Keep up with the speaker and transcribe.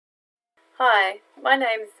Hi, my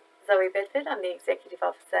name's Zoe Bedford. I'm the Executive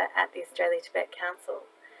Officer at the Tibet Council,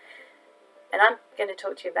 and I'm going to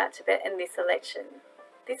talk to you about Tibet and this election.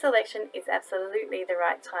 This election is absolutely the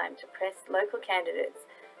right time to press local candidates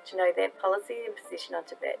to know their policy and position on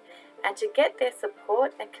Tibet and to get their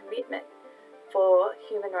support and commitment for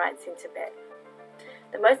human rights in Tibet.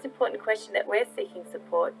 The most important question that we're seeking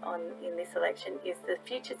support on in this election is the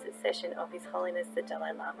future succession of His Holiness the Dalai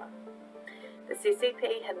Lama. The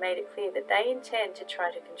CCP have made it clear that they intend to try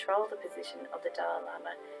to control the position of the Dalai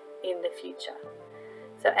Lama in the future.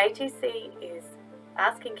 So ATC is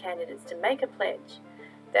asking candidates to make a pledge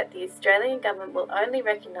that the Australian government will only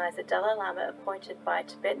recognise a Dalai Lama appointed by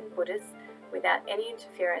Tibetan Buddhists without any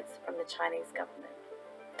interference from the Chinese government.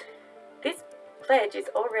 This pledge is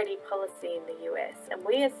already policy in the US, and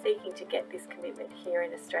we are seeking to get this commitment here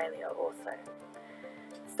in Australia also.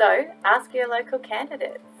 So ask your local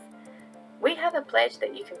candidates. We have a pledge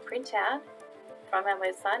that you can print out from our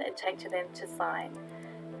website and take to them to sign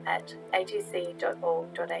at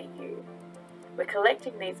atc.org.au. We're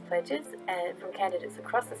collecting these pledges and from candidates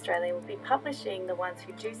across Australia. We'll be publishing the ones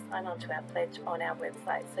who do sign on to our pledge on our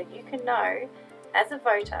website, so you can know as a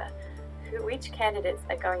voter which candidates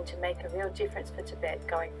are going to make a real difference for Tibet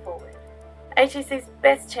going forward. ATC's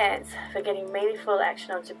best chance for getting meaningful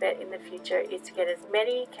action on Tibet in the future is to get as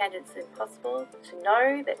many candidates as possible to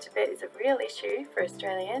know that Tibet is a real issue for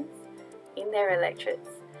Australians in their electorates,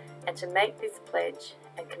 and to make this pledge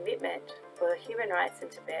and commitment for human rights in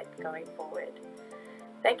Tibet going forward.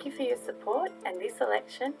 Thank you for your support, and this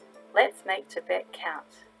election, let's make Tibet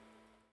count.